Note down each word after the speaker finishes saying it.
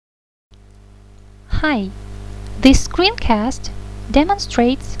Hi, this screencast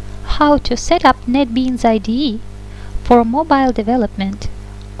demonstrates how to set up NetBeans IDE for mobile development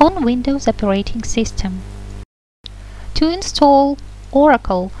on Windows operating system. To install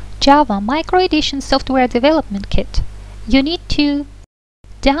Oracle Java Micro Edition Software Development Kit, you need to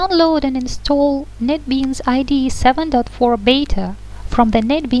download and install NetBeans IDE 7.4 Beta from the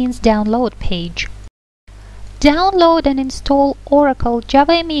NetBeans download page. Download and install Oracle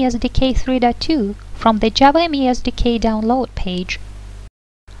Java ME SDK 3.2 from the JavaME SDK download page.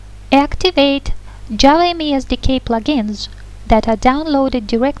 Activate JavaME SDK plugins that are downloaded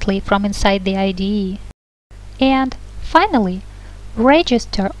directly from inside the IDE. And finally,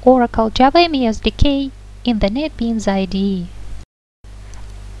 register Oracle JavaME SDK in the NetBeans IDE.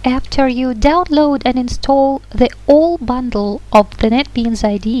 After you download and install the all bundle of the NetBeans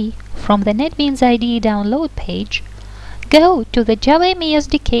IDE from the NetBeans IDE download page, go to the JavaME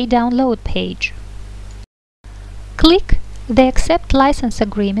SDK download page. Click the Accept License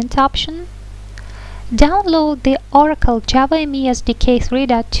Agreement option. Download the Oracle JavaME SDK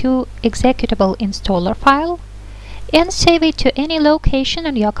 3.2 executable installer file and save it to any location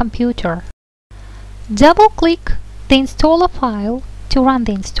on your computer. Double-click the installer file to run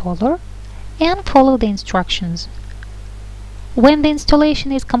the installer and follow the instructions. When the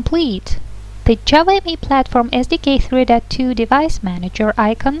installation is complete, the JavaME Platform SDK 3.2 Device Manager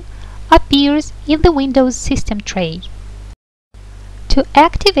icon appears in the Windows system tray. To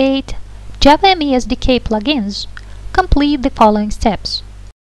activate JavaME SDK plugins, complete the following steps.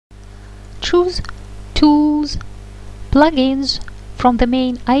 Choose Tools, Plugins from the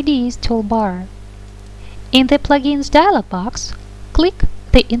main IDE's toolbar. In the Plugins dialog box, click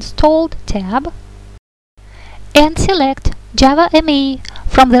the Installed tab and select JavaME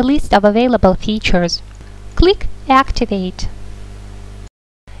from the list of available features. Click Activate.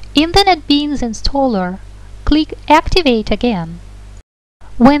 In the NetBeans installer, click Activate again.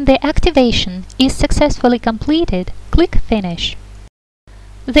 When the activation is successfully completed, click Finish.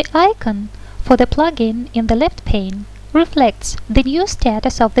 The icon for the plugin in the left pane reflects the new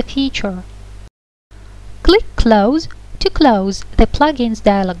status of the feature. Click Close to close the Plugins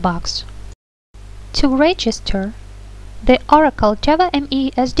dialog box. To register the Oracle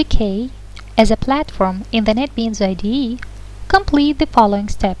JavaME SDK as a platform in the NetBeans IDE, complete the following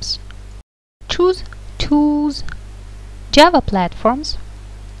steps. Choose Tools, Java Platforms.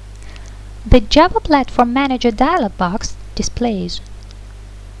 The Java Platform Manager dialog box displays.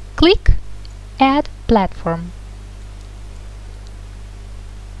 Click Add Platform.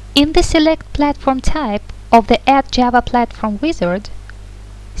 In the Select Platform type of the Add Java Platform wizard,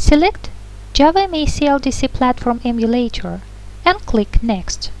 select JavaME CLDC Platform Emulator and click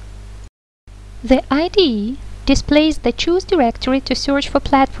Next. The IDE displays the Choose Directory to search for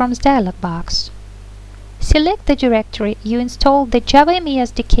platforms dialog box. Select the directory you installed the JavaME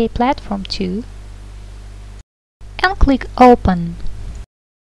SDK platform to and click Open.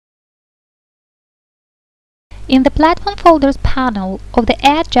 In the Platform Folders panel of the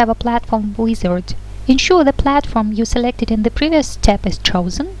Add Java Platform wizard, ensure the platform you selected in the previous step is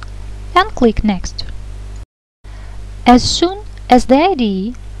chosen and click Next. As soon as the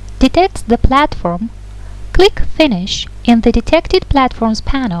IDE detects the platform, click Finish in the Detected Platforms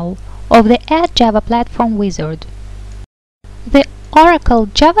panel of the Add Java Platform wizard. The Oracle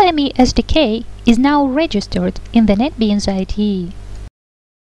JavaME SDK is now registered in the NetBeans IDE.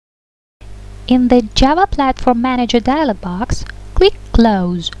 In the Java Platform Manager dialog box, click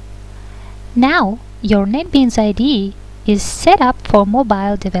Close. Now your NetBeans IDE is set up for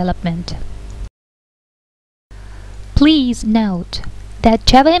mobile development. Please note that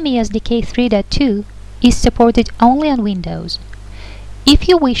JavaME SDK 3.2 is supported only on Windows. If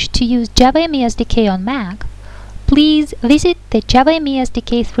you wish to use JavaME SDK on Mac, please visit the JavaME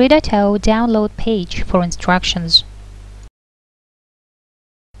SDK 3.0 download page for instructions.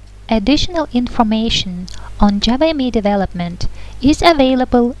 Additional information on JavaME development is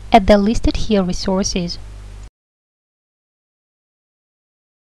available at the listed here resources.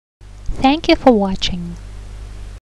 Thank you for watching.